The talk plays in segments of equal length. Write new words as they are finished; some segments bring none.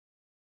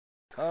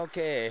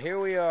Okay, here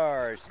we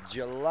are. It's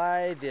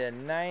July the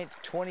 9th,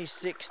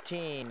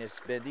 2016.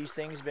 These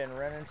things been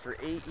running for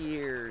 8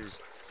 years.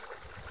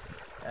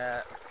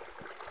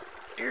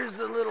 Here's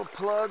the little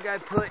plug I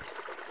put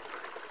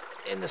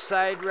in the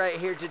side right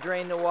here to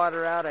drain the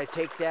water out. I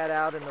take that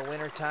out in the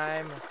winter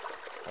time,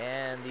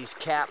 and these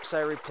caps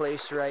I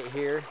replace right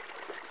here.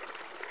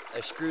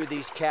 I screw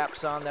these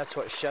caps on. That's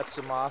what shuts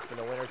them off in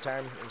the winter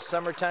time. In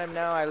summertime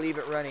now, I leave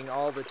it running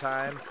all the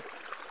time.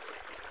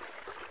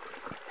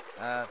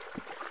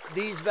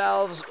 These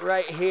valves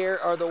right here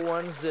are the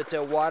ones that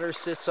the water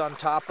sits on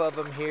top of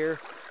them here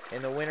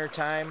in the winter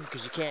time,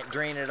 because you can't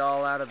drain it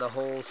all out of the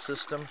whole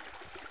system.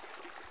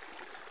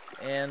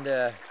 And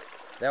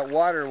that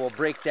water will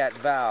break that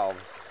valve.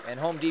 And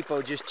Home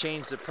Depot just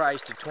changed the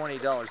price to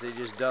 $20. They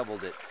just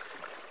doubled it.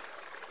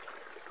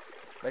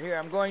 But here,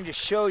 I'm going to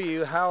show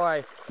you how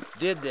I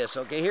did this.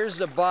 Okay, here's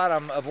the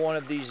bottom of one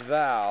of these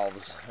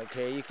valves.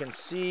 Okay, you can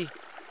see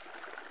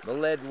the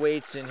lead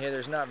weights in here.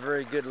 There's not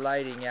very good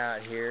lighting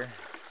out here.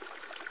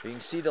 You can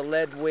see the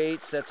lead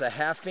weights. That's a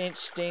 1/2-inch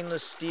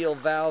stainless steel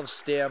valve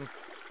stem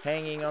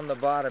hanging on the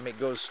bottom. It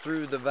goes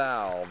through the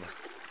valve.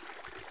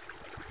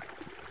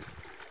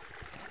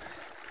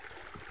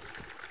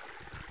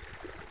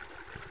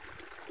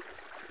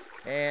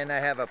 And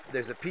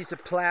there's a piece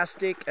of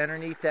plastic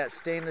underneath that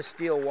stainless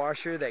steel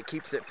washer that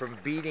keeps it from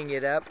beating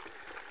it up.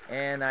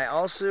 And I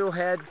also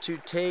had to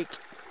take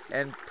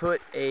and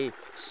put a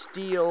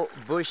steel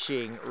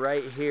bushing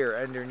right here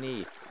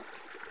underneath.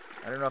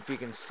 I don't know if you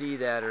can see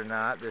that or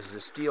not. There's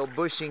a steel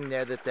bushing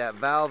there that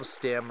valve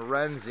stem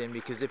runs in,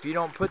 because if you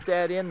don't put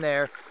that in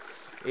there,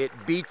 it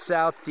beats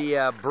out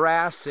the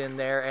brass in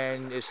there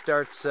and it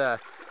starts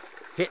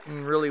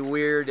hitting really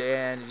weird,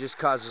 and it just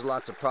causes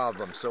lots of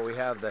problems. So we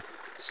have the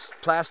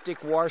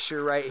plastic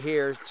washer right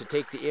here to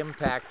take the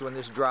impact when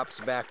this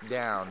drops back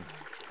down.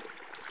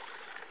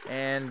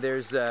 And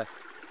there's the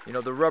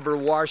rubber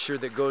washer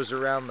that goes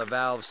around the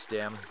valve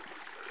stem.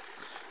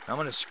 I'm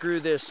going to screw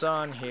this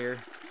on here.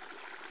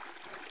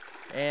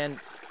 And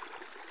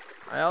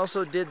I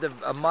also did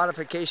a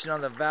modification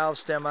on the valve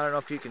stem. I don't know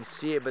if you can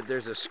see it, but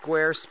there's a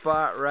square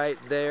spot right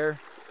there.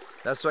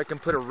 That's so I can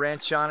put a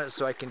wrench on it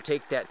so I can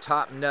take that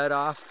top nut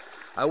off.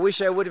 I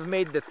wish I would have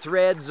made the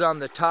threads on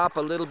the top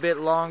a little bit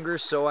longer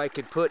so I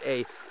could put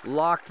a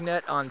lock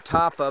nut on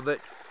top of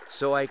it,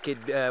 so I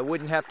could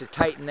wouldn't have to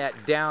tighten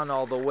that down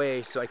all the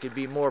way, so I could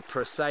be more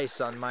precise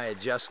on my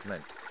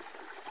adjustment.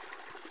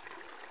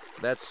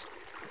 That's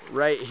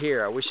right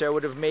here. I wish I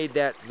would have made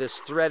this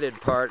threaded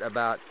part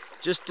about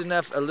just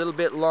enough, a little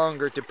bit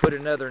longer to put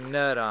another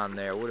nut on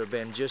there. Would have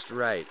been just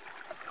right.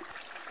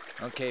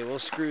 Okay, we'll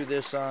screw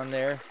this on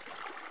there.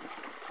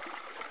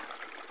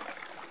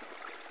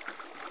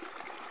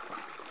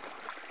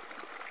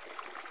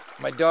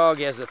 My dog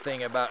has a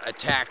thing about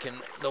attacking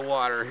the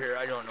water here.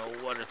 I don't know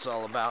what it's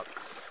all about.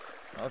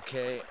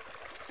 Okay.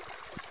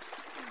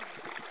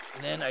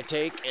 And then I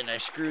take and I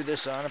screw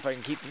this on if I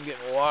can keep from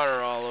getting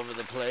water all over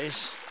the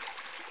place.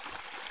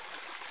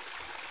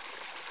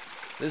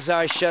 This is how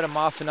I shut them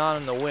off and on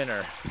in the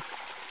winter.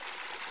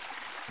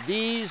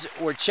 These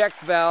were check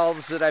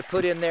valves that I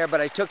put in there,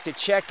 but I took the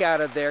check out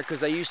of there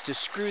because I used to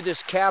screw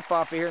this cap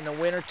off here in the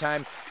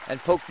wintertime and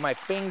poke my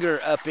finger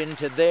up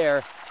into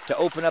there to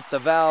open up the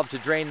valve to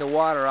drain the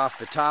water off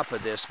the top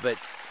of this. But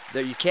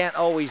you can't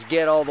always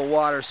get all the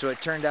water, so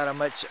it turned out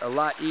a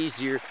lot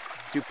easier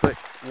to put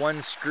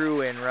one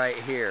screw in right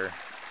here.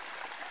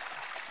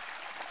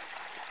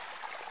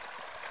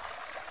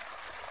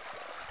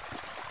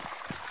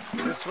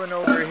 This one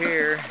over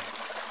here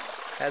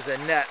has a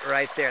nut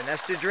right there, and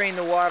that's to drain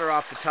the water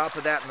off the top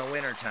of that in the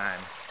winter time.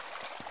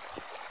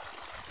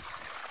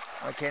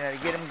 Okay, now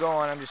to get them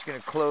going, I'm just going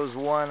to close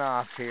one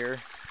off here.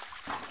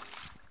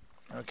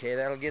 Okay,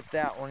 that'll get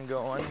that one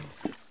going.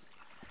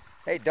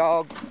 Hey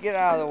dog, get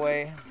out of the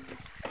way.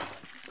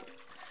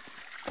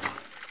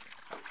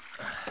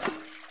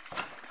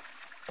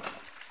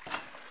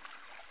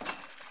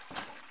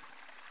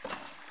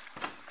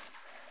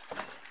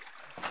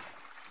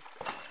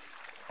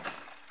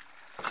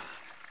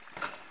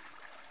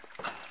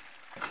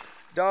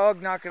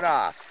 Dog, knock it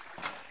off.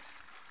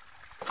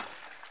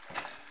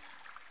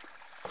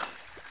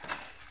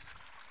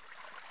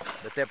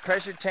 But that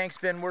pressure tank's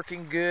been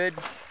working good.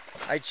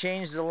 I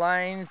changed the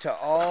line to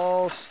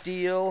all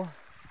steel.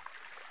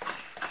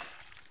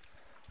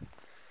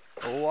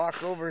 We'll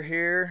walk over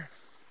here.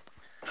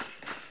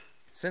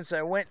 Since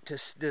I went to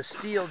the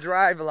steel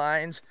drive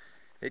lines,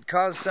 it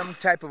caused some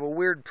type of a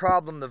weird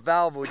problem. The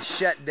valve would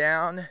shut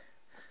down.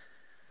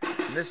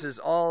 And this is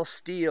all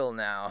steel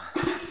now.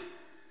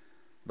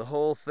 The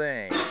whole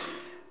thing.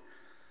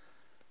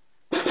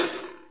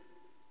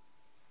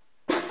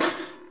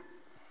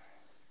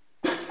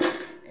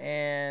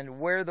 And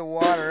where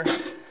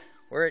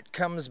it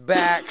comes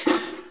back,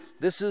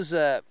 this is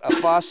a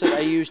faucet I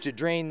use to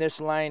drain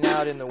this line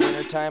out in the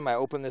wintertime. I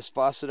open this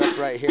faucet up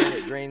right here and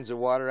it drains the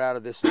water out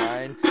of this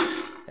line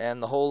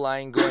and the whole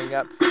line going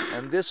up.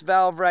 And this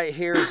valve right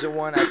here is the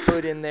one I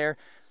put in there,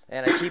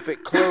 and I keep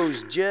it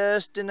closed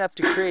just enough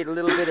to create a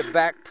little bit of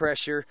back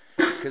pressure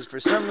because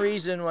for some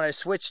reason when I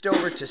switched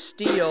over to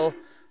steel,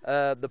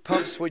 the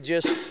pumps would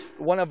just,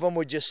 one of them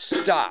would just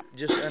stop,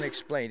 just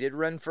unexplained. It'd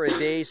run for a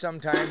day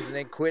sometimes and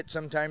then quit,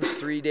 sometimes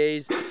 3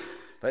 days,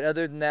 but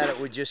other than that it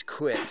would just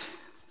quit.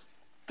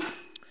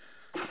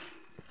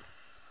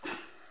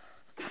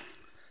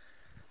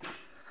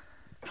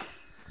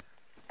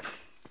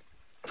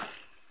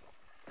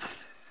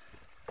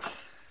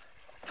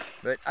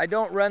 But I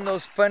don't run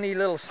those funny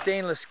little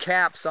stainless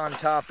caps on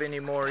top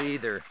anymore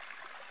either.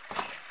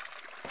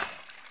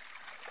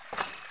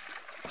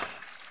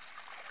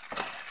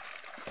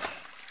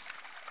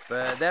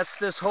 But that's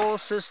this whole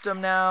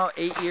system now,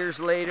 8 years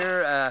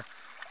later.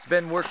 It's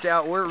been worked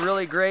out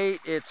really great.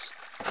 It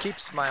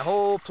keeps my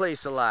whole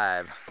place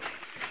alive.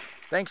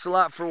 Thanks a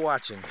lot for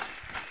watching.